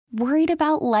Worried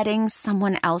about letting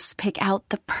someone else pick out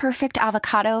the perfect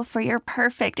avocado for your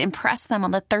perfect impress them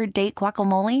on the third date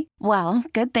guacamole? Well,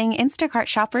 good thing Instacart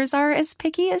shoppers are as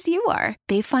picky as you are.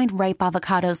 They find ripe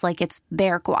avocados like it's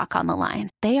their guac on the line.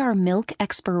 They are milk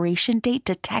expiration date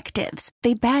detectives.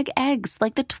 They bag eggs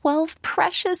like the 12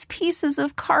 precious pieces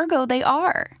of cargo they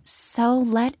are. So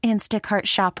let Instacart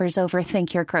shoppers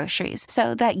overthink your groceries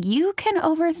so that you can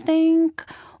overthink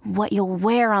what you'll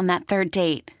wear on that third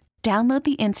date. Download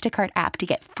the Instacart app to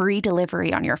get free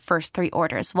delivery on your first 3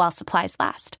 orders while supplies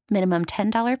last. Minimum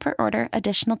 $10 per order.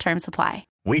 Additional terms apply.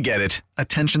 We get it.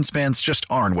 Attention spans just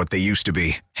aren't what they used to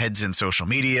be. Heads in social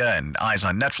media and eyes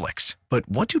on Netflix. But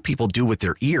what do people do with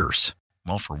their ears?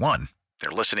 Well, for one, they're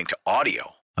listening to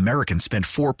audio. Americans spend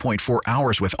 4.4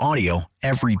 hours with audio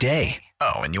every day.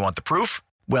 Oh, and you want the proof?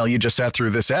 Well, you just sat through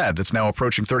this ad that's now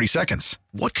approaching 30 seconds.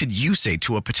 What could you say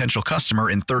to a potential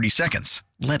customer in 30 seconds?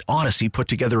 Let Odyssey put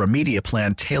together a media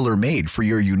plan tailor-made for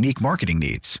your unique marketing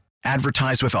needs.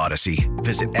 Advertise with Odyssey.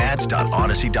 Visit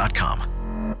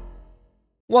ads.odyssey.com.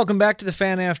 Welcome back to the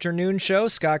Fan Afternoon Show.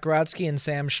 Scott Grodsky and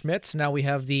Sam Schmitz. Now we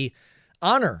have the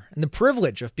honor and the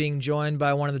privilege of being joined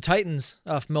by one of the titans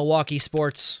of Milwaukee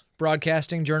sports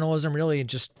broadcasting, journalism, really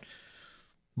just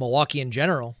Milwaukee in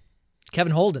general.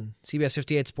 Kevin Holden, CBS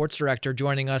 58 sports director,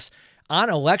 joining us on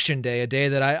Election Day, a day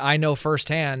that I know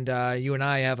firsthand. You and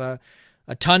I have a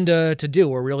ton to do.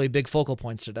 We're really big focal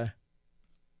points today.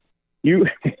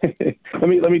 Let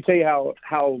me tell you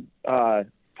how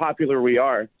popular we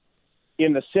are.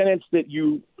 In the sentence that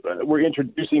you were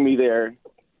introducing me there,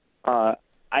 I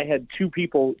had 2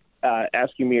 people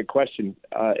asking me a question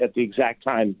at the exact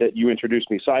time that you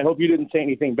introduced me. So I hope you didn't say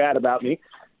anything bad about me,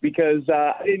 because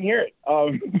I didn't hear it.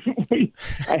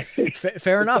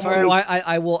 Fair enough. All right,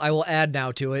 well, I will add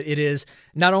now to it. It is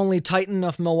not only titan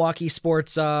of Milwaukee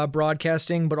sports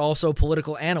broadcasting, but also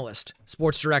political analyst,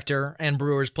 sports director, and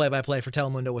Brewers play-by-play for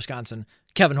Telemundo Wisconsin.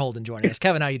 Kevin Holden joining us.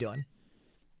 Kevin, how you doing?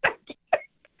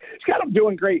 Scott, I'm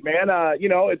doing great, man.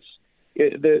 Honestly,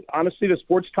 the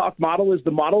sports talk model is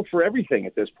the model for everything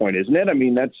at this point, isn't it? I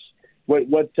mean, that's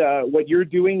what you're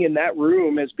doing in that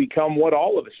room has become what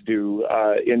all of us do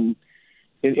in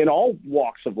all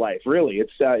walks of life, really.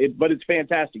 But it's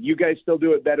fantastic. You guys still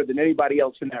do it better than anybody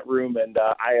else in that room, and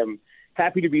I am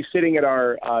happy to be sitting at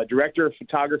our director of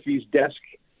photography's desk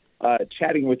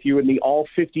chatting with you in the all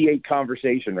 58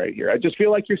 conversation right here. I just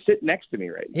feel like you're sitting next to me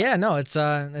right now. Yeah, no, it's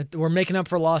we're making up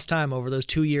for lost time over those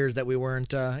 2 years that we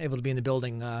weren't able to be in the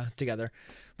building together.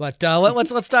 But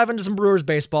let's dive into some Brewers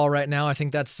baseball right now. I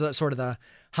think that's sort of the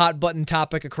hot button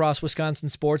topic across Wisconsin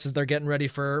sports as they're getting ready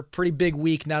for a pretty big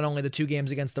week. Not only the 2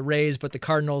 games against the Rays, but the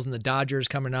Cardinals and the Dodgers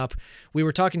coming up. We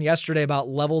were talking yesterday about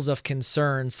levels of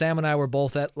concern. Sam and I were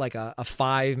both at like a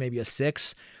 5, maybe a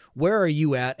 6. Where are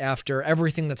you at after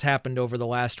everything that's happened over the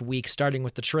last week, starting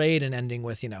with the trade and ending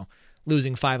with,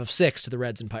 losing 5 of 6 to the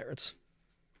Reds and Pirates?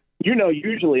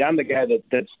 Usually I'm the guy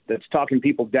that's talking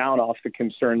people down off the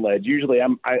concern ledge. Usually I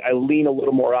lean a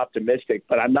little more optimistic,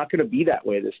 but I'm not going to be that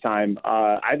way this time.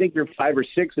 I think your 5 or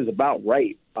 6 is about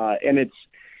right. And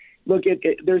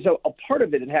there's a part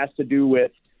of it that has to do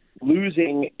with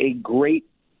losing a great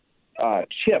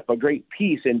chip, a great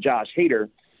piece in Josh Hader.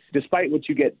 Despite what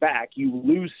you get back, you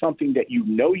lose something that you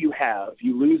have.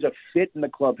 You lose a fit in the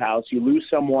clubhouse. You lose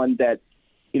someone that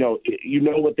you know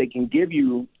what they can give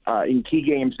you in key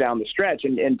games down the stretch.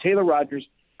 And Taylor Rogers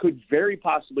could very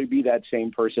possibly be that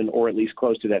same person, or at least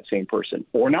close to that same person,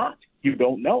 or not. You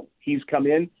don't know. He's come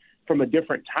in from a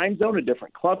different time zone, a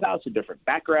different clubhouse, a different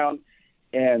background,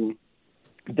 and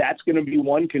that's going to be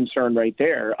one concern right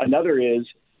there. Another is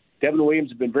Devin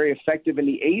Williams has been very effective in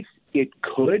the 8th. It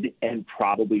could and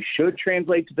probably should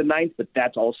translate to the 9th, but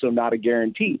that's also not a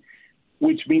guarantee,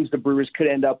 which means the Brewers could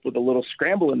end up with a little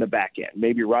scramble in the back end.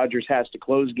 Maybe Rogers has to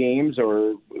close games,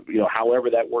 or however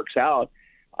that works out.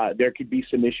 There could be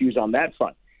some issues on that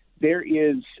front. There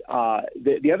is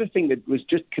the other thing that was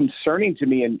just concerning to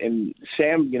me, and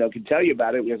Sam, can tell you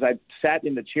about it, because I sat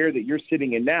in the chair that you're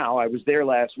sitting in now. I was there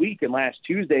last week, and last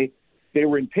Tuesday they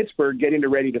were in Pittsburgh getting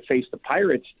ready to face the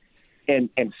Pirates. And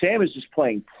Sam is just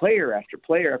playing player after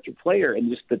player after player, and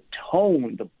just the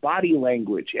tone, the body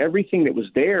language, everything that was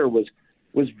there was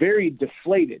very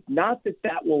deflated. Not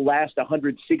that will last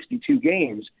 162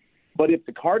 games, but if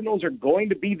the Cardinals are going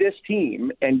to be this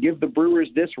team and give the Brewers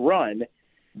this run,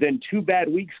 then 2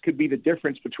 bad weeks could be the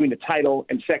difference between the title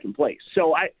and second place.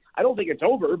 So I don't think it's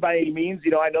over by any means.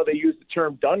 I know they use the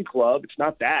term done club. It's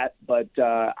not that, but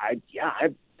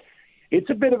it's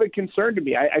a bit of a concern to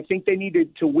me. I think they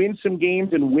needed to win some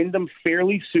games and win them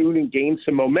fairly soon and gain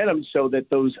some momentum so that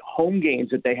those home games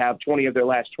that they have, 20 of their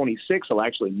last 26, will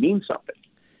actually mean something.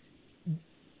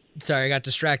 Sorry, I got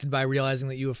distracted by realizing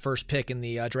that you have first pick in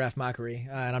the draft mockery,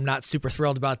 and I'm not super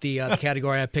thrilled about the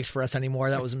category I picked for us anymore.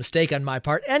 That was a mistake on my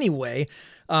part. Anyway,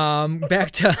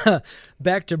 back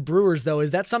to Brewers, though.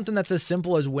 Is that something that's as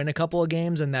simple as win a couple of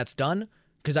games and that's done?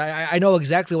 Because I know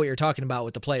exactly what you're talking about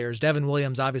with the players. Devin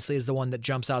Williams obviously is the one that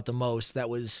jumps out the most. It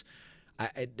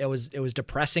was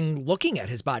depressing looking at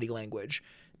his body language.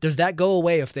 Does that go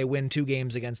away if they win 2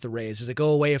 games against the Rays? Does it go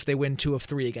away if they win 2 of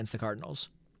 3 against the Cardinals?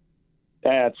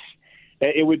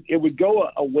 It would go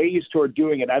a ways toward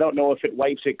doing it. I don't know if it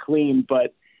wipes it clean,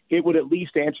 but it would at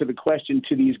least answer the question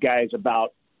to these guys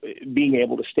about being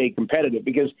able to stay competitive.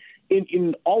 Because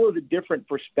in all of the different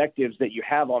perspectives that you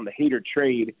have on the Hader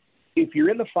trade, if you're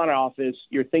in the front office,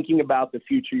 you're thinking about the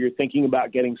future, you're thinking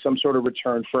about getting some sort of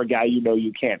return for a guy you know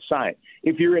you can't sign.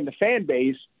 If you're in the fan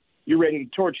base, you're ready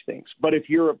to torch things. But if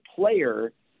you're a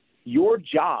player, your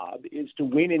job is to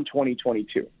win in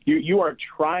 2022. You are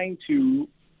trying to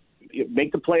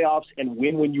make the playoffs and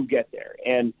win when you get there.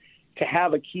 And to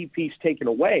have a key piece taken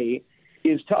away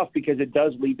is tough because it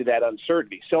does lead to that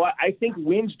uncertainty. So I think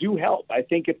wins do help. I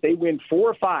think if they win 4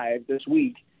 or 5 this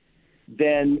week,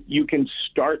 then you can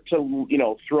start to,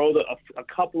 throw a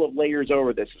couple of layers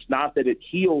over this. It's not that it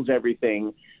heals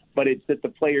everything, but it's that the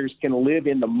players can live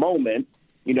in the moment.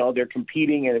 They're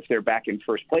competing, and if they're back in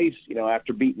first place,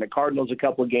 after beating the Cardinals a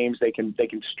couple of games, they can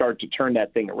start to turn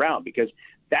that thing around. Because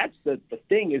that's the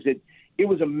thing is it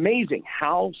was amazing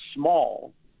how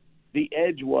small the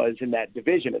edge was in that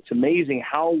division. It's amazing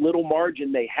how little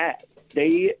margin they had.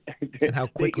 And how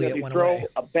quickly it went throw away.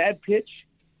 A bad pitch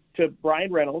to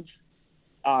Brian Reynolds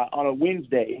on a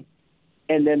Wednesday,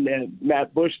 and then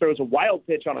Matt Bush throws a wild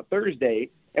pitch on a Thursday,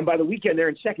 and by the weekend they're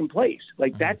in second place.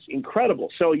 That's incredible.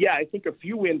 So, yeah, I think a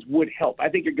few wins would help. I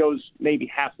think it goes maybe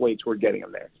halfway toward getting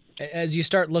them there. As you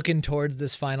start looking towards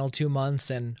this final 2 months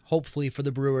and hopefully for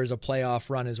the Brewers a playoff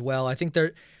run as well, I think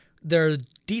there are a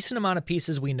decent amount of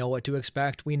pieces we know what to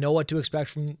expect. We know what to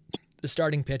expect from the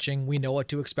starting pitching. We know what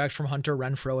to expect from Hunter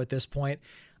Renfroe at this point.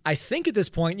 I think at this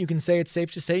point you can say it's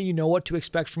safe to say you know what to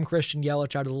expect from Christian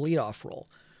Yelich out of the leadoff role.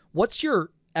 What's your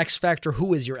X factor?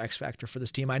 Who is your X factor for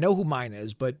this team? I know who mine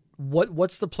is, but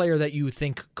what's the player that you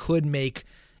think could make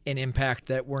an impact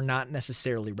that we're not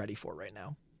necessarily ready for right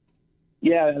now?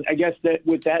 Yeah, I guess that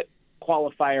with that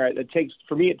qualifier, it takes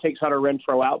Hunter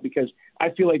Renfroe out because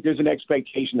I feel like there's an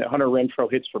expectation that Hunter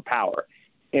Renfroe hits for power.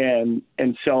 And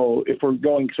so if we're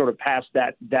going sort of past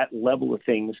that level of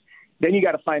things, then you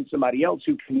got to find somebody else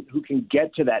who can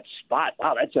get to that spot.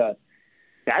 Wow,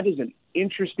 that is an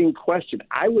interesting question.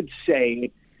 I would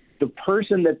say the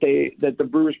person that the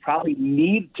Brewers probably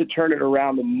need to turn it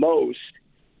around the most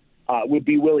would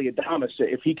be Willy Adames.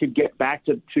 If he could get back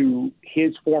to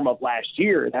his form of last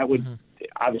year, that would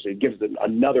obviously give them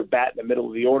another bat in the middle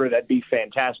of the order. That'd be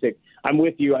fantastic. I'm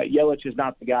with you. Yelich is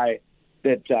not the guy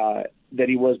that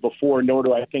he was before, nor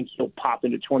do I think he'll pop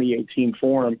into 2018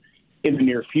 form in the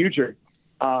near future.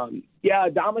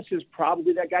 Adames is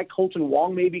probably that guy. Colton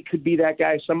Wong maybe could be that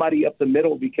guy, somebody up the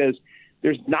middle, because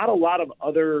there's not a lot of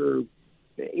other,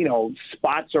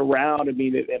 spots around. I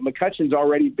mean, McCutcheon's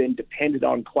already been depended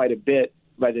on quite a bit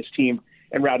by this team,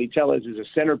 and Rowdy Tellez is a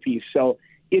centerpiece. So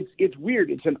it's weird.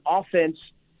 It's an offense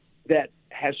that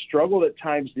has struggled at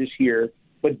times this year,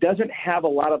 but doesn't have a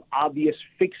lot of obvious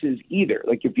fixes either.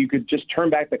 Like if you could just turn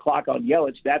back the clock on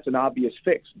Yelich, that's an obvious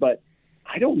fix. But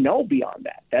I don't know beyond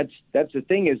that. That's the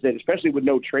thing, is that especially with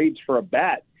no trades for a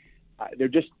bat, they're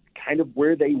just kind of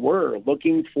where they were,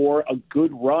 looking for a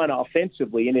good run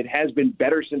offensively, and it has been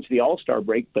better since the All-Star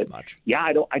break. But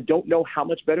I don't know how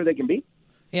much better they can be.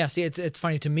 Yeah, see, it's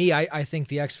funny to me. I think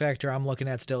the X factor I'm looking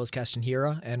at still is Keston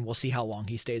Hiura, and we'll see how long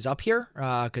he stays up here,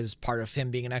 because part of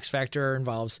him being an X factor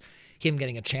involves him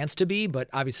getting a chance to be. But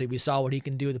obviously, we saw what he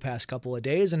can do the past couple of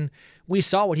days, and we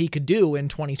saw what he could do in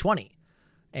 2020.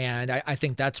 And I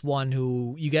think that's one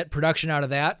who you get production out of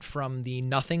that from the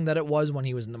nothing that it was when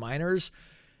he was in the minors.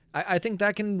 I think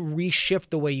that can reshift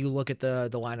the way you look at the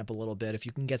lineup a little bit if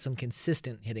you can get some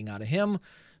consistent hitting out of him.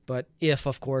 But if,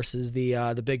 of course, is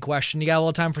the big question. You got a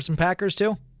little time for some Packers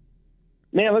too?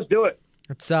 Man, let's do it.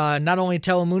 It's not only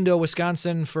Telemundo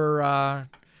Wisconsin for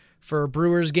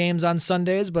Brewers games on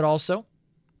Sundays, but also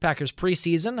Packers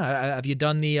preseason. Have you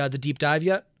done the deep dive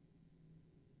yet?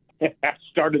 I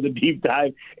started the deep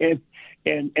dive, and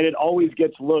it always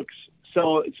gets looks.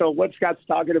 So what Scott's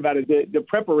talking about is the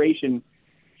preparation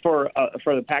for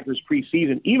the Packers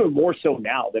preseason, even more so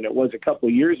now than it was a couple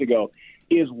of years ago,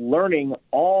 is learning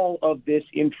all of this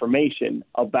information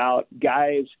about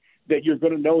guys that you're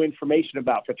going to know information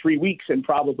about for 3 weeks and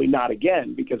probably not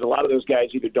again, because a lot of those guys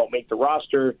either don't make the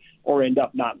roster or end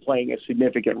up not playing a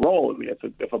significant role. I mean,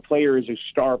 if a player is a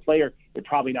star player, they're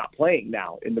probably not playing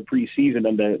now in the preseason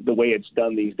and the way it's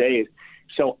done these days.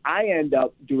 So I end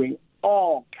up doing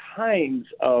all kinds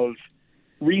of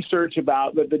research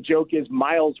about the joke is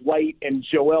Miles White and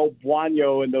Joel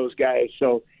Buono and those guys.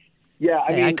 So, yeah.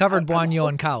 I covered Buono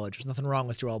in college. There's nothing wrong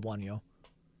with Joel Buono.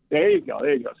 There you go.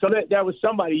 So that was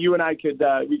somebody you and I could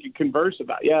converse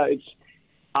about. Yeah,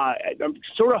 I'm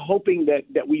sort of hoping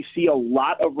that we see a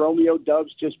lot of Romeo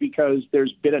Doubs just because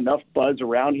there's been enough buzz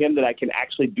around him that I can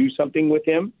actually do something with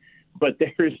him. But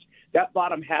there's that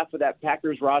bottom half of that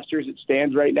Packers roster as it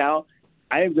stands right now.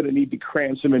 I am going to need to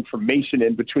cram some information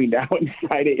in between now and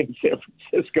Friday in San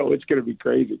Francisco. It's going to be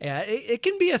crazy. Yeah, it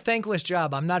can be a thankless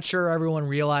job. I'm not sure everyone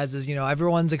realizes,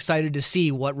 everyone's excited to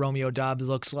see what Romeo Doubs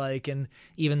looks like, and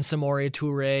even Samori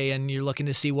Toure, and you're looking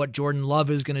to see what Jordan Love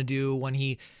is going to do when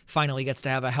he finally gets to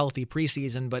have a healthy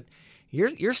preseason. But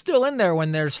you're still in there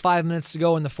when there's 5 minutes to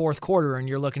go in the fourth quarter and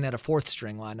you're looking at a fourth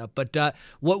string lineup. But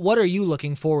what are you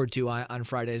looking forward to on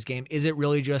Friday's game? Is it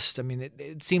really just,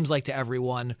 it seems like to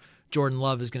everyone, Jordan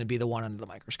Love is going to be the one under the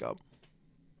microscope.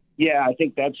 Yeah, I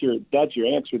think that's your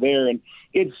answer there. And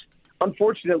it's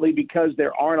unfortunately because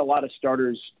there aren't a lot of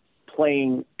starters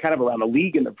playing kind of around the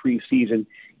league in the preseason,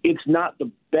 it's not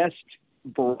the best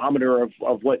barometer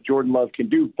of what Jordan Love can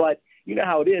do. But you know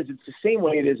how it is. It's the same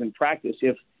way it is in practice.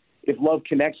 If Love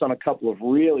connects on a couple of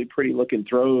really pretty looking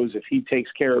throws, if he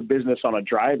takes care of business on a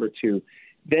drive or two,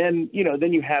 then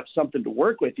you have something to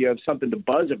work with. You have something to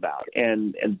buzz about.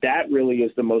 And that really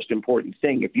is the most important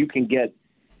thing. If you can get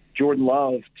Jordan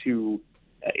Love to,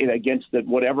 against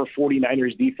whatever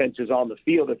 49ers defense is on the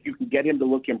field, if you can get him to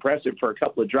look impressive for a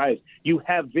couple of drives, you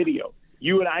have video.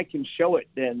 You and I can show it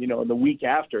then, in the week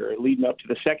after, leading up to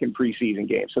the second preseason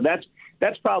game. So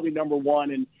that's probably number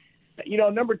one. And,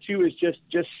 number two is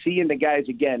just seeing the guys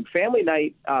again. Family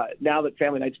night, now that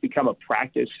family night's become a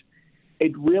practice,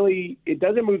 it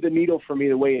doesn't move the needle for me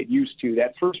the way it used to.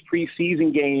 That first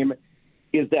preseason game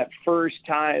is that first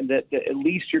time that at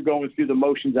least you're going through the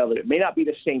motions of it. It may not be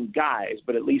the same guys,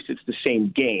 but at least it's the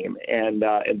same game. And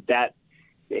that,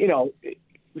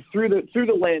 through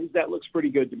the lens, that looks pretty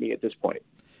good to me at this point.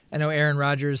 I know Aaron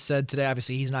Rodgers said today,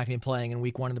 obviously he's not going to be playing in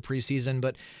week one of the preseason,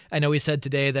 but I know he said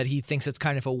today that he thinks it's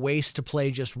kind of a waste to play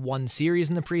just one series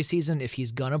in the preseason. If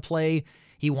he's going to play,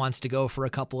 he wants to go for a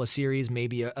couple of series,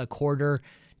 maybe a quarter.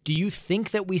 Do you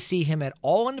think that we see him at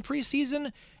all in the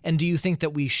preseason? And do you think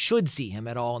that we should see him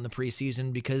at all in the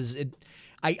preseason? Because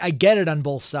I get it on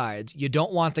both sides. You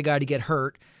don't want the guy to get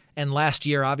hurt. And last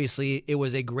year, obviously, it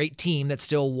was a great team that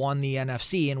still won the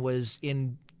NFC and was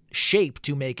in shape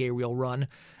to make a real run.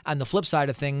 On the flip side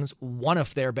of things, one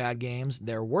of their bad games,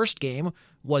 their worst game,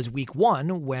 was week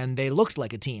one when they looked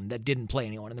like a team that didn't play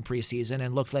anyone in the preseason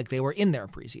and looked like they were in their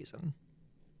preseason.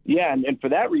 Yeah, and for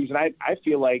that reason, I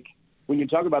feel like when you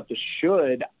talk about the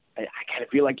should, I kind of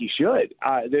feel like you should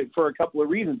for a couple of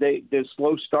reasons. The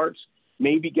slow starts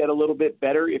maybe get a little bit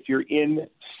better if you're in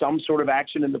some sort of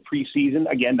action in the preseason.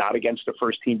 Again, not against the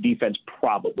first-team defense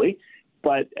probably,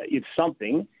 but it's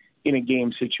something in a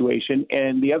game situation.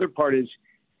 And the other part is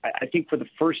I think for the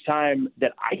first time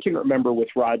that I can remember with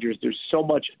Rodgers, there's so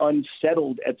much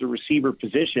unsettled at the receiver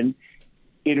position.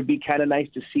 It'd be kind of nice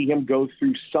to see him go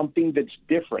through something that's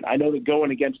different. I know that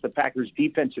going against the Packers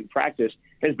defense in practice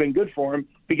has been good for him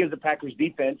because the Packers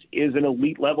defense is an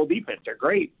elite level defense. They're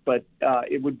great, but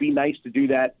it would be nice to do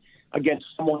that against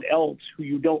someone else who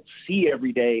you don't see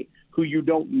every day, who you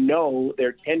don't know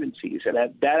their tendencies. And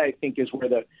that I think is where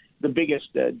the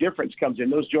biggest difference comes in.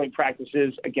 Those joint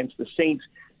practices against the Saints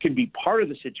can be part of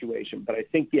the situation, but I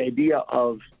think the idea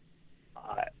of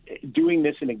doing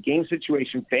this in a game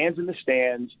situation, fans in the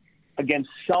stands, against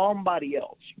somebody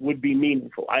else would be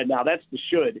meaningful. Now, that's the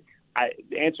should.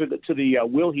 The answer to the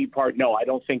will he part, no, I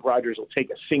don't think Rodgers will take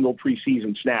a single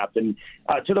preseason snap. And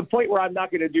to the point where I'm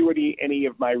not going to do any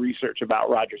of my research about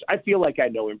Rodgers. I feel like I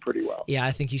know him pretty well. Yeah,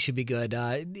 I think he should be good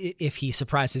if he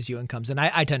surprises you and comes in.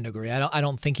 I tend to agree. I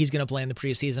don't think he's going to play in the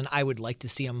preseason. I would like to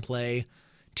see him play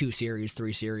 2 series,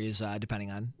 3 series, depending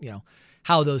on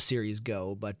how those series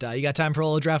go. But you got time for a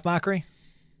little draft mockery?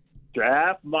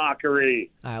 Draft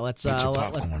mockery. All right,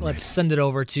 let's send it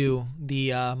over to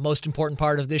the most important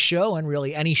part of this show and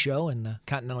really any show in the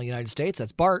continental United States.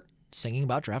 That's Bart singing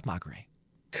about draft mockery.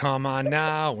 Come on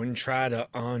now and try to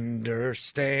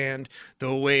understand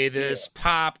the way this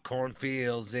popcorn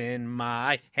feels in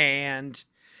my hand.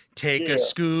 Take a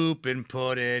scoop and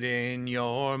put it in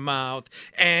your mouth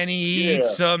and eat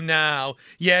some now.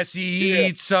 Yes,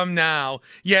 eat some now.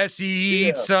 Yes,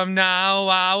 eat some now.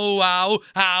 Ow, ow,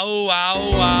 ow,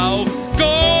 ow, ow.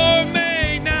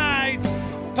 Gourmet nights,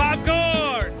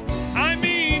 popcorn. I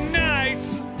mean nights,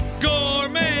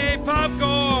 gourmet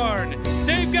popcorn.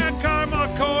 They've got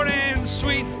caramel corn and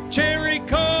sweet cherry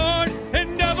corn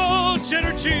and double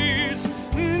cheddar cheese.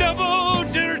 Double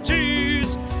cheddar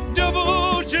cheese.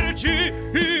 Double cheddar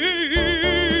cheese.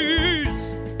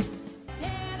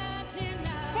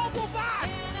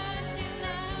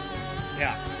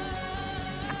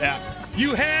 Yeah.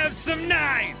 You have some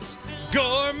nights,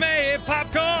 gourmet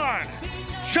popcorn.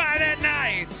 Try that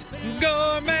nights,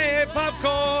 gourmet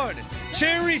popcorn.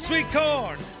 Cherry sweet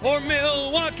corn or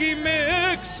Milwaukee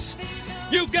mix.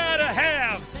 You gotta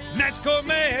have nights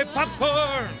gourmet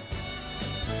popcorn.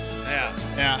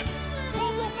 Yeah.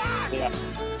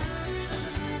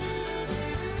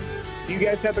 Do you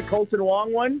guys have the Colton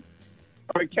Wong one?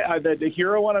 Or the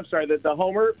hero one? I'm sorry, the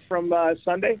Homer from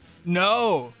Sunday?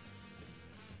 No.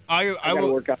 I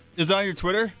will work on. Is it on your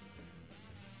Twitter?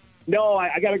 No,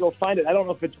 I got to go find it. I don't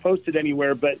know if it's posted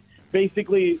anywhere, but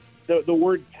basically the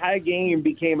word tag game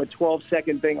became a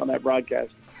 12-second thing on that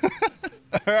broadcast.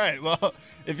 All right. Well,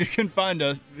 if you can find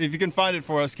it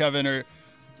for us, Kevin, or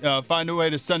find a way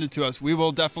to send it to us, we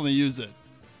will definitely use it.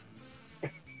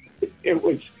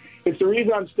 It's the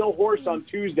reason I'm still hoarse on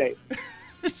Tuesday.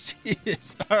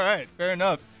 Jeez. All right. Fair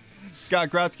enough. Scott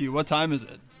Grodsky, what time is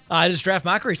it? It is Draft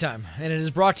Mockery time, and it is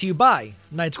brought to you by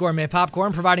Knight's Gourmet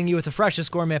Popcorn, providing you with the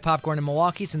freshest gourmet popcorn in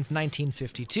Milwaukee since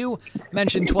 1952.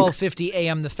 Mention 1250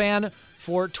 AM The Fan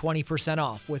for 20%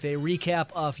 off. With a recap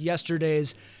of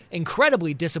yesterday's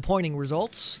incredibly disappointing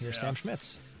results, here's Sam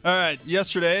Schmitz. All right.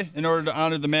 Yesterday, in order to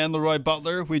honor the man Leroy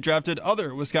Butler, we drafted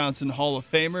other Wisconsin Hall of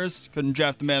Famers. Couldn't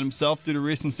draft the man himself due to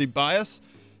recency bias.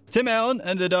 Tim Allen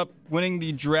ended up winning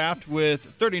the draft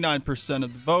with 39%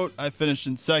 of the vote. I finished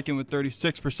in second with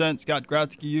 36%. Scott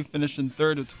Grodsky, you finished in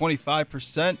third with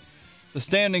 25%. The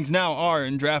standings now are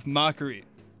in Draft Mockery.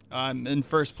 I'm in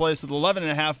first place with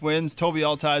 11.5 wins. Toby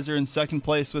Altizer in second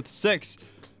place with 6.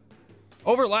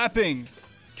 Overlapping,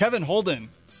 Kevin Holden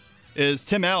is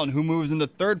Tim Allen, who moves into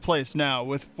third place now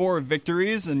with 4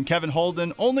 victories, and Kevin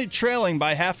Holden only trailing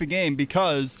by half a game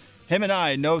because him and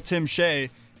I know Tim Shea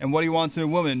and what he wants in a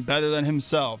woman better than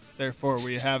himself. Therefore,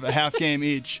 we have a half game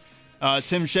each.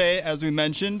 Tim Shea, as we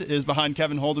mentioned, is behind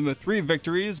Kevin Holden with 3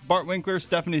 victories. Bart Winkler,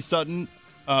 Stephanie Sutton,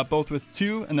 both with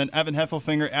 2. And then Evan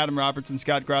Heffelfinger, Adam Roberts, and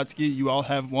Scott Grodsky, you all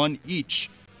have 1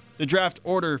 each. The draft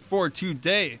order for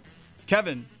today.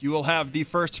 Kevin, you will have the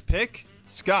first pick.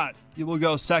 Scott, you will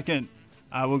go second.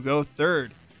 I will go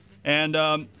third.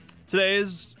 And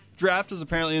today's draft was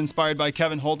apparently inspired by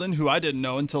Kevin Holden, who I didn't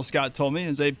know until Scott told me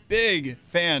is a big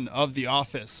fan of The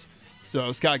Office.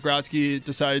 So Scott Grodsky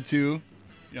decided to,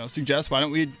 suggest why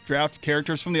don't we draft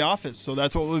characters from The Office. So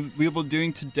that's what we will be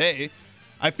doing today.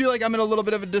 I feel like I'm in a little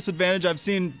bit of a disadvantage. I've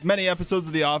seen many episodes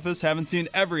of The Office, haven't seen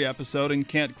every episode, and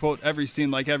can't quote every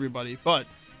scene like everybody. But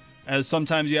as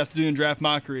sometimes you have to do in Draft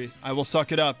Mockery, I will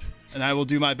suck it up and I will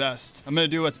do my best. I'm going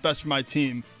to do what's best for my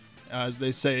team, as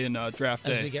they say in draft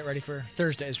day. As we get ready for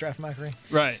Thursday's Draft Mockery.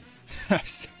 Right.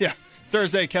 Yeah.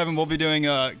 Thursday, Kevin, we'll be doing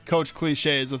Coach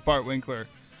Cliches with Bart Winkler.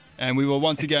 And we will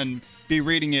once again be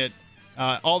reading it,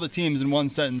 all the teams in one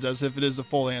sentence as if it is a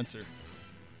full answer.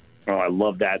 Oh, I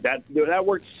love that. That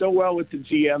worked so well with the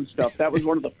GM stuff. That was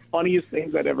one of the funniest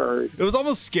things I'd ever heard. It was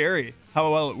almost scary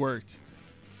how well it worked.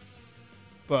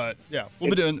 But yeah, we'll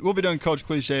be doing Coach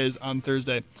Cliches on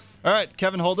Thursday. All right,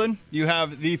 Kevin Holden, you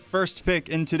have the first pick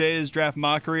in today's Draft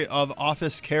Mockery of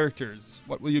Office characters.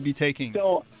 What will you be taking?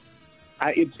 So,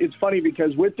 it's funny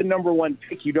because with the number 1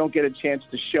 pick, you don't get a chance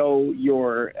to show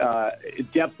your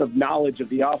depth of knowledge of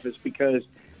The Office because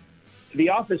The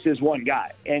Office is one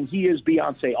guy, and he is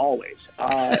Beyonce always.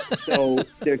 So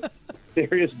there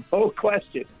is no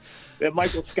question that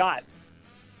Michael Scott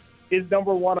is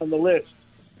number 1 on the list.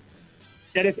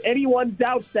 And if anyone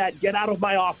doubts that, get out of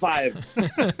my off 5. All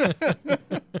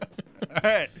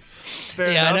right. Fair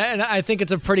enough. And I think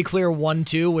it's a pretty clear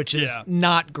 1-2, which is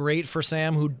not great for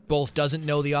Sam, who both doesn't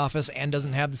know The Office and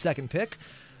doesn't have the second pick.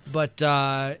 But,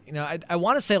 I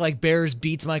want to say, like, Bears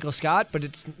beats Michael Scott, but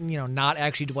it's, not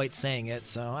actually Dwight saying it.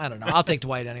 So, I don't know. I'll take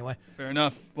Dwight anyway. Fair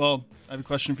enough. Well, I have a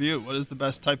question for you. What is the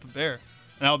best type of bear?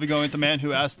 And I'll be going with the man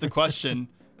who asked the question,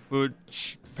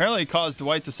 which apparently caused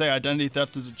Dwight to say identity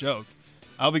theft is a joke.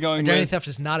 I'll be going Identity theft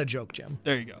is not a joke, Jim.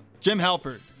 There you go. Jim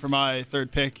Halpert for my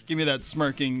third pick. Give me that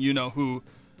smirking, who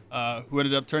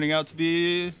ended up turning out to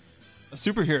be a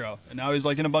superhero, and now he's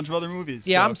like in a bunch of other movies.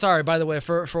 Yeah, so. I'm sorry, by the way,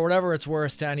 for whatever it's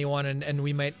worth to anyone, and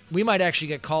we might actually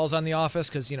get calls on The Office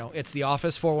because, it's The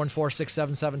Office,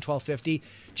 414-677-1250.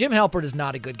 Jim Halpert is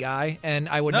not a good guy, and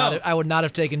I would not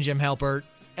have taken Jim Halpert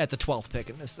at the 12th pick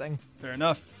in this thing. Fair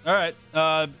enough. All right,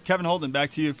 Kevin Holden,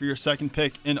 back to you for your second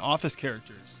pick in Office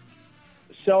characters.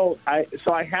 So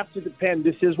I have to depend.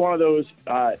 This is one of those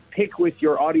pick with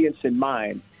your audience in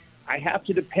mind. I have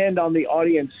to depend on the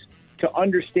audience to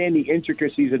understand the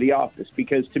intricacies of The Office,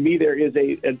 because to me there is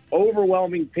an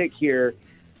overwhelming pick here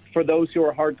for those who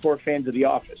are hardcore fans of The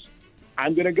Office.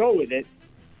 I'm going to go with it,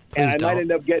 and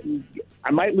I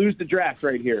might lose the draft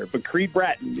right here, but Creed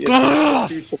Bratton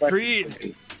is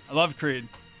Creed. I love Creed.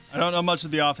 I don't know much of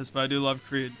The Office, but I do love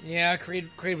Creed. Yeah, Creed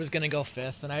was going to go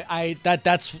 5th, and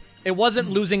it wasn't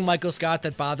losing Michael Scott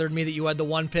that bothered me that you had the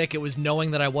 1 pick. It was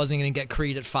knowing that I wasn't going to get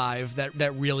Creed at 5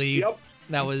 that really. Yep.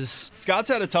 That was. Scott's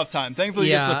had a tough time. Thankfully,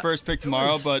 he gets the first pick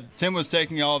tomorrow, but Tim was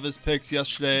taking all of his picks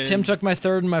yesterday. Tim took my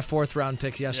 3rd and my 4th round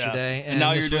picks yesterday. Yeah. And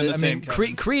now you're doing the same,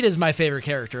 Kevin. Creed is my favorite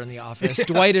character in The Office. Yeah.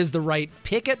 Dwight is the right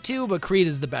pick at 2, but Creed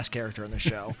is the best character in the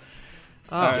show.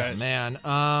 Oh, right. Man.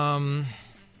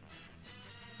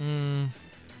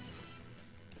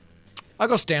 I'll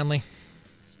go Stanley.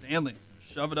 Stanley.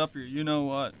 Shove it up your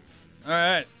you-know-what. All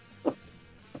right.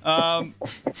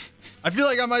 I feel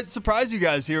like I might surprise you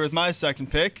guys here with my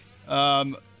second pick.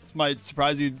 This might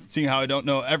surprise you seeing how I don't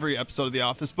know every episode of The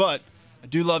Office, but I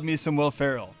do love me some Will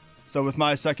Ferrell. So with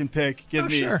my second pick, give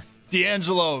me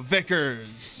D'Angelo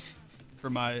Vickers for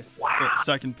my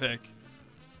second pick.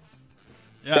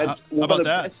 Yeah, that's one of the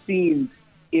best scenes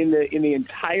in the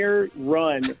entire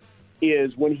run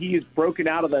is when he is broken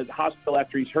out of the hospital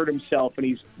after he's hurt himself and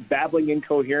he's babbling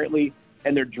incoherently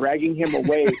and they're dragging him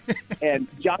away. And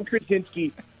John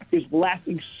Krasinski is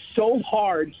laughing so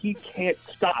hard he can't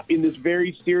stop in this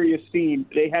very serious scene.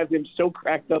 They have him so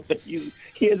cracked up that he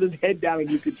has his head down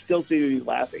and you can still see that he's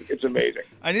laughing. It's amazing.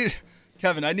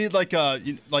 Kevin, I need like a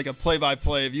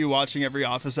play-by-play of you watching every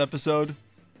Office episode,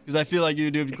 because I feel like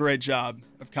you do a great job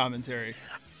of commentary.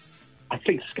 I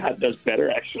think Scott does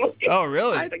better, actually. Oh,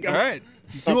 really? All right.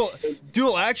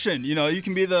 Dual action. You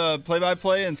can be the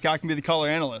play-by-play and Scott can be the color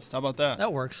analyst. How about that?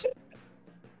 That works.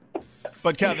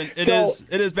 But Kevin, it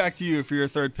is back to you for your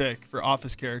third pick for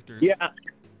Office characters. Yeah,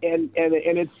 and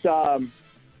it's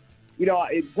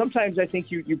sometimes I think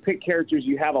you pick characters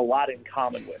you have a lot in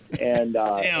common with, and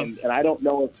I don't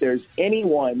know if there's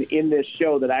anyone in this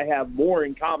show that I have more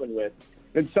in common with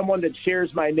than someone that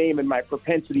shares my name and my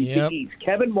propensity to eat.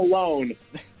 Kevin Malone.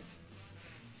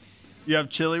 You have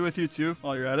chili with you too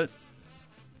while you're at it?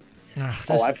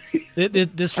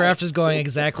 This draft is going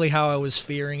exactly how I was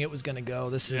fearing it was going to go.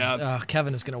 This is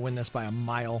Kevin is going to win this by a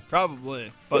mile.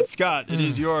 Probably. But Scott, it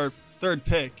is your third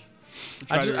pick.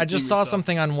 I just saw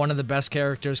something on one of the best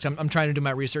characters. I'm trying to do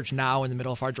my research now in the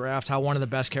middle of our draft. How one of the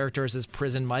best characters is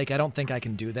Prison Mike. I don't think I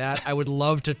can do that. I would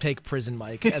love to take Prison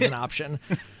Mike as an option.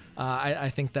 I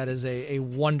think that is a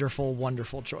wonderful,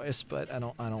 wonderful choice, but I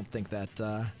don't think that's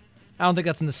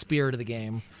in the spirit of the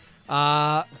game.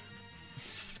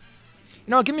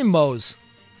 Give me Mose.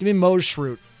 Give me Mose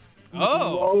Schrute.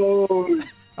 Oh.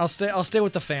 I'll stay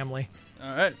with the family.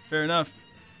 All right, fair enough.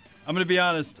 I'm going to be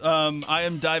honest. I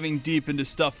am diving deep into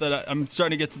stuff that I'm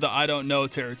starting to get to the I don't know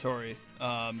territory.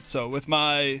 So with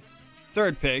my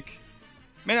third pick,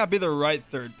 may not be the right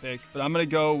third pick, but I'm going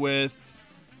to go with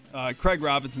Craig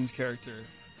Robinson's character.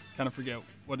 Kind of forget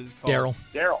what is called.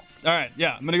 Daryl. All right,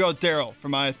 yeah, I'm going to go with Daryl for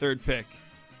my third pick.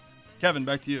 Kevin,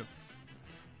 back to you.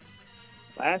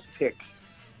 Last pick.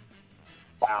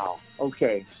 Wow.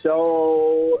 Okay,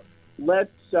 so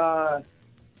let's.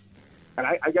 And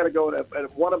I got to go in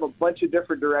one of a bunch of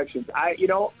different directions. I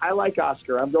like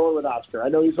Oscar. I'm going with Oscar. I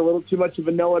know he's a little too much of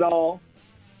a know-it-all,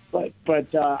 but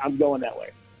I'm going that way.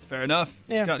 Fair enough.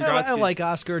 Yeah, Scott I like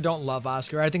Oscar. Don't love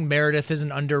Oscar. I think Meredith is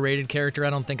an underrated character. I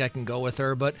don't think I can go with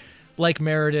her, but like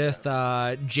Meredith,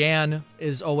 Jan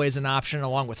is always an option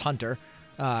along with Hunter.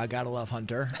 Gotta love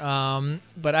Hunter.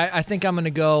 But I think I'm going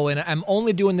to go, and I'm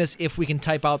only doing this if we can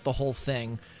type out the whole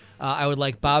thing. I would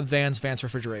like Bob Vance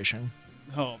Refrigeration.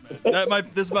 Oh, man.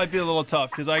 This might be a little tough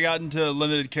because I got into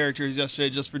limited characters yesterday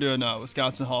just for doing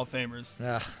Wisconsin Hall of Famers.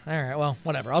 All right, well,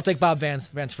 whatever. I'll take Bob Vance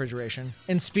Refrigeration.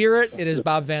 In spirit, it is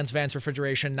Bob Vance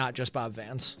Refrigeration, not just Bob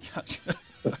Vance. Gotcha.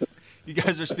 You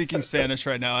guys are speaking Spanish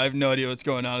right now. I have no idea what's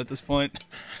going on at this point.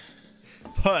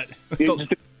 But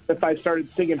if I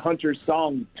started singing Hunter's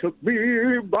song, "Took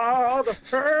Me by the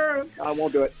Hand," I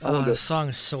won't do it. The song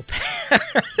is so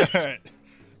bad.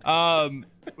 All right.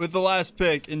 With the last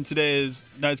pick in today's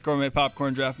Night's Gourmet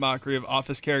Popcorn Draft Mockery of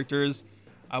Office characters,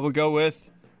 I will go with.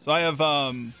 So I have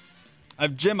I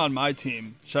have Jim on my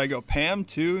team. Should I go Pam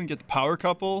too and get the power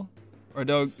couple, or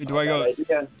do I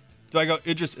go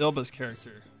Idris Elba's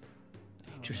character?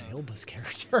 Idris Elba's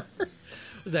character.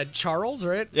 Was that Charles,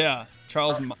 right? Yeah,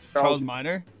 Charles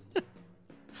Minor.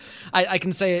 I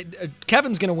can say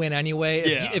Kevin's going to win anyway.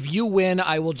 If you win,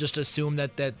 I will just assume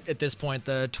that at this point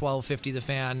the 1250 The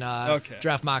Fan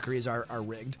draft mockeries are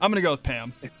rigged. I'm going to go with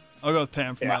Pam. I'll go with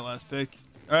Pam for my last pick.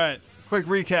 All right, quick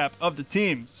recap of the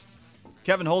teams.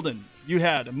 Kevin Holden, you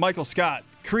had Michael Scott,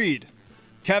 Creed,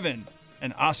 Kevin,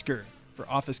 and Oscar for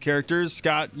office characters.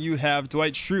 Scott, you have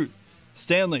Dwight Schrute,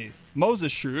 Stanley,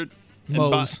 Moses Schrute.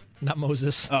 Not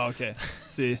Moses. Oh, okay.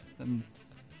 See, I'm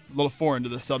a little foreign to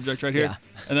this subject right here. Yeah.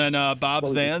 And then Bob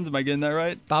Vans, am I getting that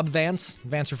right? Bob Vance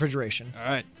Refrigeration. All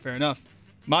right, fair enough.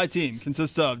 My team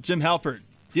consists of Jim Halpert,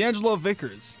 D'Angelo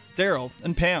Vickers, Daryl,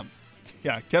 and Pam.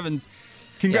 Yeah, Kevin's.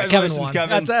 Congratulations,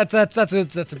 Kevin. That's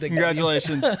a big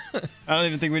congratulations. I don't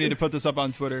even think we need to put this up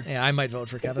on Twitter. Yeah, I might vote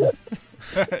for Kevin.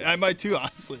 I might too,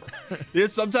 honestly.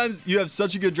 Sometimes you have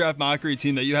such a good draft mockery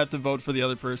team that you have to vote for the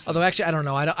other person. Although actually, I don't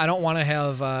know. I don't want to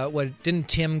have didn't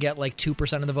Tim get like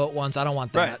 2% of the vote once? I don't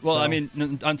want that. Right. Well, I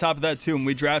mean, on top of that too, when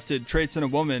we drafted Traits in a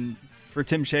Woman for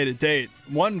Tim Shea to date,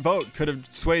 one vote could have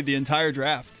swayed the entire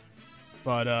draft.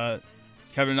 But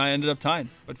Kevin and I ended up tying.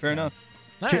 But fair enough.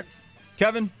 All right.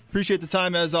 Kevin, appreciate the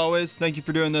time as always. Thank you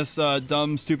for doing this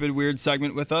dumb, stupid, weird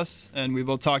segment with us, and we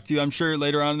will talk to you, I'm sure,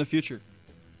 later on in the future.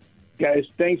 Guys,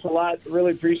 thanks a lot.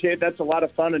 Really appreciate it. That's a lot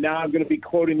of fun, and now I'm going to be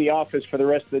quoting The Office for the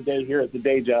rest of the day here at the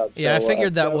day job. Yeah, so, I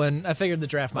figured that one. I figured the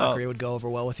draft mockery would go over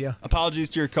well with you.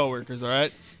 Apologies to your coworkers, all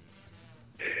right?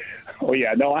 Oh,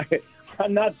 yeah. No,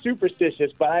 I'm not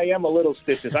superstitious, but I am a little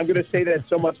stitious. I'm going to say that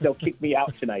so much they'll kick me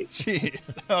out tonight.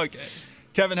 Jeez. Okay.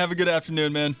 Kevin, have a good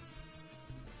afternoon, man.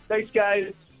 Thanks,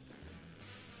 guys.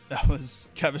 That was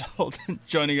Kevin Holden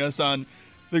joining us on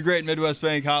the Great Midwest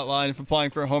Bank hotline. If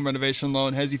applying for a home renovation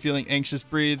loan has you feeling anxious,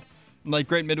 breathe. And like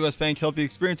Great Midwest Bank, help you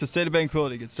experience a state of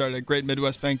tranquility. Get started at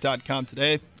greatmidwestbank.com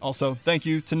today. Also, thank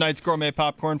you to Knight's Gourmet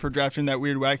Popcorn for drafting that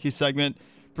weird, wacky segment,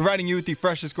 providing you with the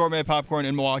freshest gourmet popcorn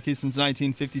in Milwaukee since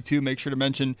 1952. Make sure to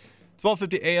mention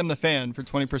 1250 AM The Fan for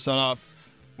 20% off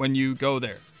when you go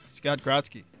there. Scott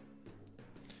Grodsky.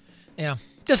 Yeah,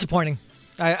 disappointing.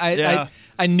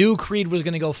 I knew Creed was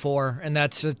going to go 4, and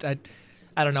that's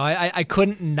I don't know. I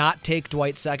couldn't not take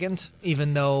Dwight second,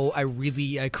 even though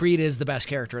Creed is the best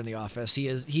character in The Office. He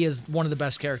is one of the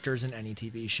best characters in any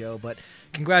TV show. But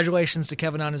congratulations to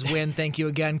Kevin on his win. Thank you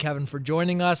again, Kevin, for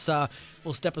joining us.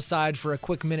 We'll step aside for a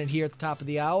quick minute here at the top of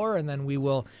the hour, and then we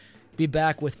will be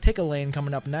back with Pick a Lane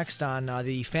coming up next on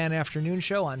the Fan Afternoon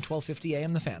Show on 1250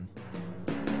 AM The Fan.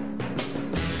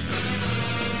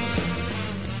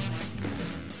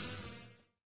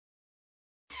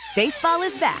 Baseball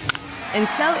is back, and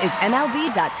so is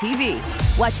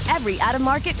MLB.tv. Watch every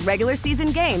out-of-market, regular season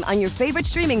game on your favorite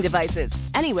streaming devices,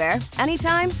 anywhere,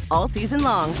 anytime, all season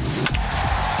long.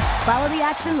 Follow the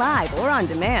action live or on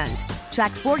demand.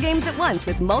 Track 4 games at once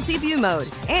with multi-view mode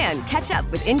and catch up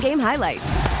with in-game highlights.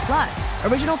 Plus,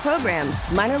 original programs,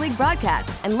 minor league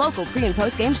broadcasts, and local pre- and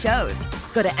post-game shows.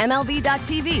 Go to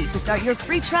MLB.tv to start your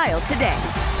free trial today.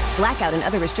 Blackout and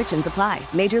other restrictions apply.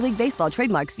 Major League Baseball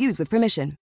trademarks used with permission.